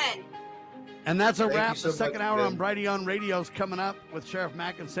 Amen. And that's a wrap. The second hour on Brighteon Radio is coming up with Sheriff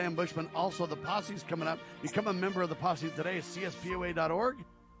Mack and Sam Bushman. Also, the Posse's coming up. Become a member of the Posse today at CSPOA.org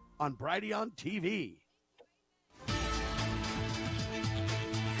on Brighteon TV.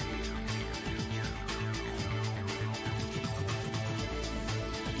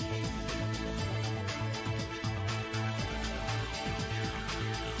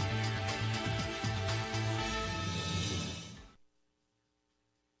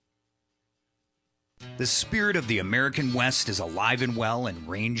 The spirit of the American West is alive and well in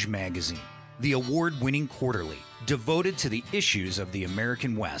Range Magazine, the award-winning quarterly devoted to the issues of the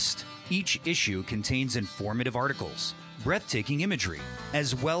American West. Each issue contains informative articles, breathtaking imagery,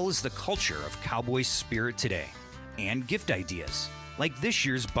 as well as the culture of cowboy spirit today, and gift ideas, like this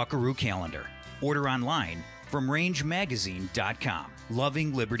year's Buckaroo calendar. Order online from rangemagazine.com.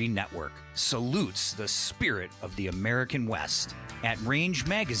 Loving Liberty Network salutes the spirit of the American West at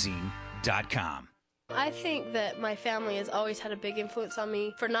rangemagazine.com. I think that my family has always had a big influence on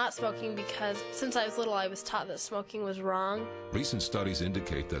me for not smoking because since I was little I was taught that smoking was wrong. Recent studies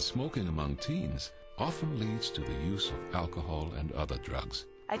indicate that smoking among teens often leads to the use of alcohol and other drugs.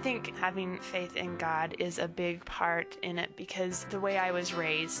 I think having faith in God is a big part in it because the way I was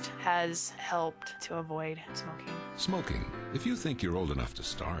raised has helped to avoid smoking. Smoking. If you think you're old enough to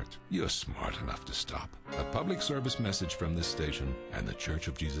start, you're smart enough to stop. A public service message from this station and the Church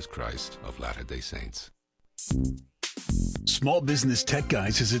of Jesus Christ of Latter-day Saints. Small Business Tech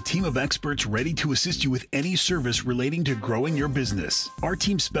Guys is a team of experts ready to assist you with any service relating to growing your business. Our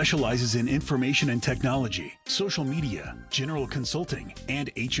team specializes in information and technology, social media, general consulting, and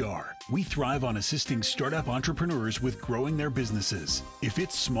HR. We thrive on assisting startup entrepreneurs with growing their businesses. If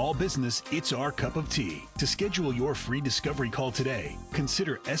it's small business, it's our cup of tea. To schedule your free discovery call today,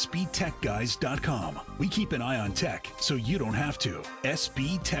 consider sbtechguys.com. We keep an eye on tech so you don't have to.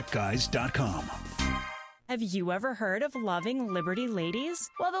 sbtechguys.com. Have you ever heard of Loving Liberty Ladies?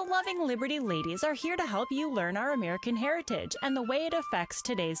 Well, the Loving Liberty Ladies are here to help you learn our American heritage and the way it affects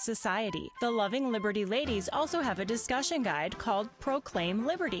today's society. The Loving Liberty Ladies also have a discussion guide called Proclaim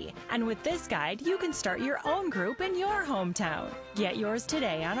Liberty. And with this guide, you can start your own group in your hometown. Get yours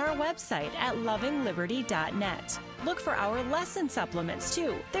today on our website at lovingliberty.net. Look for our lesson supplements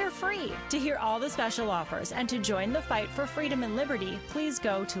too. They're free. To hear all the special offers and to join the fight for freedom and liberty, please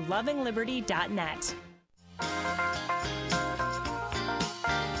go to lovingliberty.net.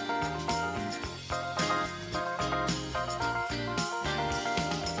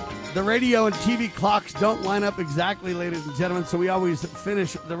 The radio and TV clocks don't line up exactly, ladies and gentlemen, so we always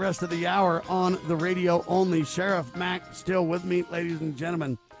finish the rest of the hour on the radio only. Sheriff Mack still with me, ladies and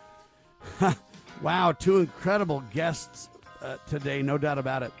gentlemen. Wow, two incredible guests today, no doubt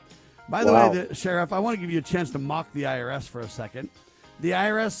about it. By the way, Sheriff, I want to give you a chance to mock the IRS for a second. The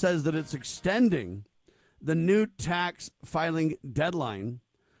IRS says that it's extending the new tax filing deadline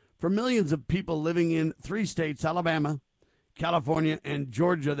for millions of people living in 3 states, Alabama, California, and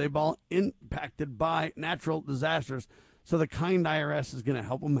Georgia. They've all impacted by natural disasters. So the kind IRS is going to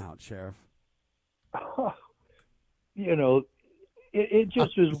help them out, Sheriff. You know, it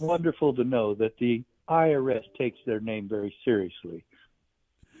just is wonderful to know that the IRS takes their name very seriously.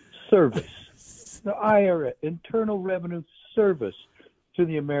 Service. The IRS, Internal Revenue Service to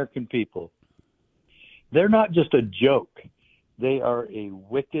the American people. They're not just a joke. They are a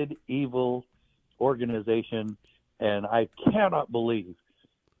wicked, evil organization, and I cannot believe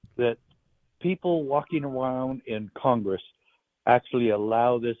that people walking around in Congress actually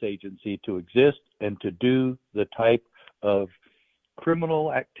allow this agency to exist and to do the type of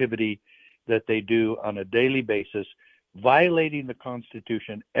criminal activity that they do on a daily basis, violating the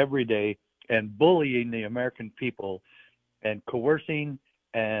Constitution every day and bullying the American people and coercing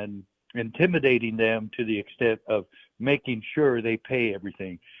and intimidating them to the extent of making sure they pay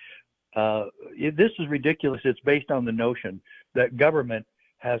everything. This is ridiculous. It's based on the notion that government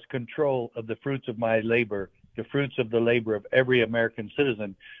has control of the fruits of my labor, the fruits of the labor of every American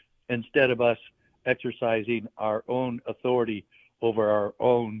citizen, instead of us exercising our own authority over our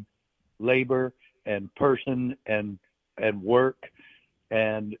own labor and person and work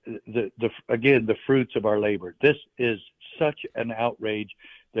and the fruits of our labor. This is such an outrage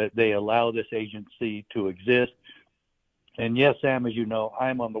that they allow this agency to exist. And yes, Sam, as you know,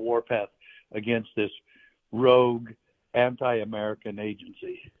 I'm on the warpath against this rogue anti-American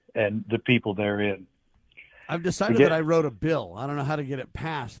agency and the people therein. I've decided that I wrote a bill. I don't know how to get it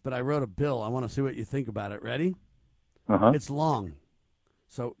passed, but I wrote a bill. I want to see what you think about it. Ready? It's long.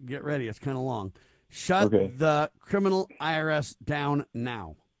 So get ready. It's kind of long. Shut the criminal IRS down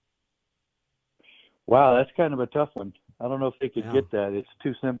now. Wow, that's kind of a tough one. I don't know if they could get that. It's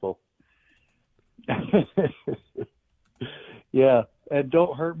too simple. Yeah, and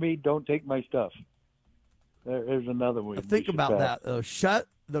don't hurt me. Don't take my stuff. There's another one. Think about that, though. Shut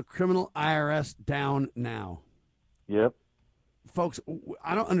the criminal IRS down now. Yep. Folks,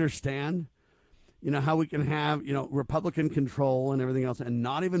 I don't understand, how we can have, Republican control and everything else and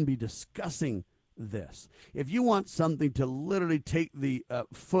not even be discussing this. If you want something to literally take the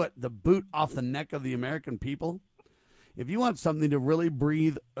boot off the neck of the American people, if you want something to really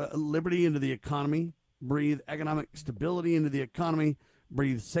breathe liberty into the economy, breathe economic stability into the economy,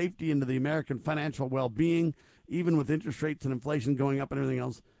 breathe safety into the American financial well-being, even with interest rates and inflation going up and everything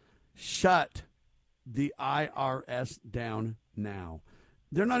else, shut the IRS down now.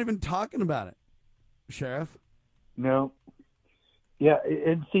 They're not even talking about it, Sheriff. No. Yeah,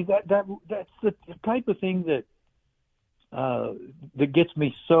 and see, that's the type of thing that that gets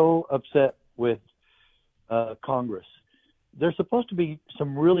me so upset with Congress. There's supposed to be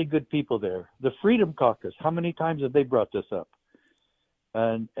some really good people there. The Freedom Caucus, how many times have they brought this up?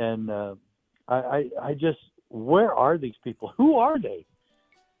 And I just, where are these people? Who are they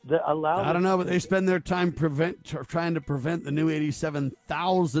that allow? I don't know, but they spend their time trying to prevent the new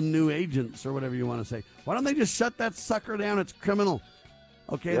 87,000 new agents or whatever you want to say. Why don't they just shut that sucker down? It's criminal.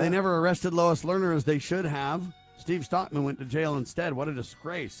 Okay, They never arrested Lois Lerner as they should have. Steve Stockman went to jail instead. What a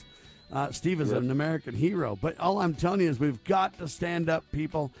disgrace. Steve is an American hero. But all I'm telling you is we've got to stand up,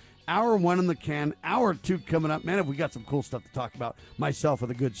 people. Hour 1 in the can, hour 2 coming up. Man, have we got some cool stuff to talk about, myself or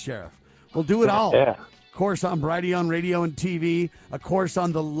the good sheriff. We'll do it all. Yeah. Of course, on Brighteon Radio and TV. Of course,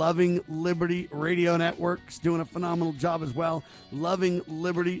 on the Loving Liberty Radio Networks, doing a phenomenal job as well.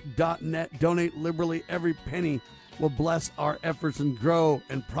 LovingLiberty.net. Donate liberally. Every penny will bless our efforts and grow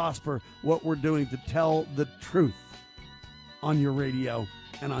and prosper what we're doing to tell the truth on your radio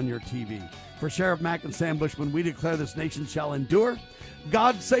and on your TV. For Sheriff Mack and Sam Bushman, we declare this nation shall endure.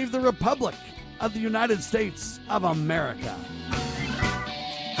 God save the Republic of the United States of America.